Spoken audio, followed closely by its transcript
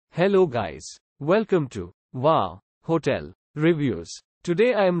Hello guys. Welcome to Wow Hotel Reviews.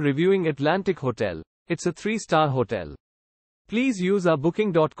 Today I am reviewing Atlantic Hotel. It's a 3-star hotel. Please use our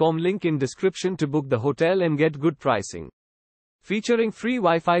booking.com link in description to book the hotel and get good pricing. Featuring free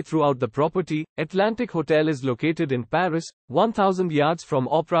Wi-Fi throughout the property, Atlantic Hotel is located in Paris, 1000 yards from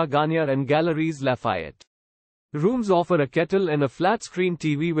Opéra, Garnier and Galeries, Lafayette. Rooms offer a kettle and a flat-screen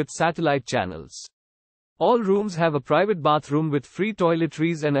TV with satellite channels. All rooms have a private bathroom with free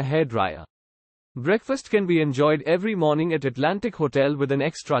toiletries and a hairdryer. Breakfast can be enjoyed every morning at Atlantic Hotel with an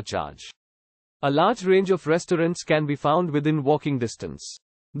extra charge. A large range of restaurants can be found within walking distance.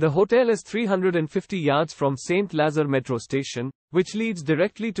 The hotel is 350 yards from Saint-Lazare Metro Station, which leads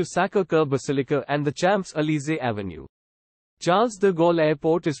directly to Sacré-Coeur Basilica and the Champs-Élysées Avenue. Charles de Gaulle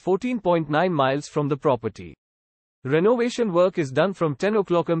Airport is 14.9 miles from the property. Renovation work is done from 10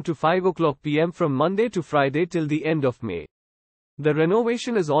 o'clock am to 5 o'clock p.m. from Monday to Friday till the end of May. The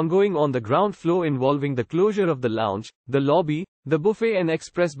renovation is ongoing on the ground floor, involving the closure of the lounge, the lobby, the buffet and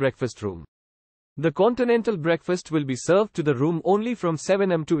express breakfast room. The continental breakfast will be served to the room only from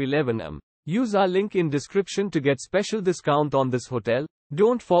 7 am to 11 am. Use our link in description to get special discount on this hotel.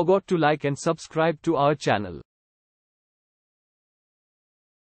 Don't forget to like and subscribe to our channel.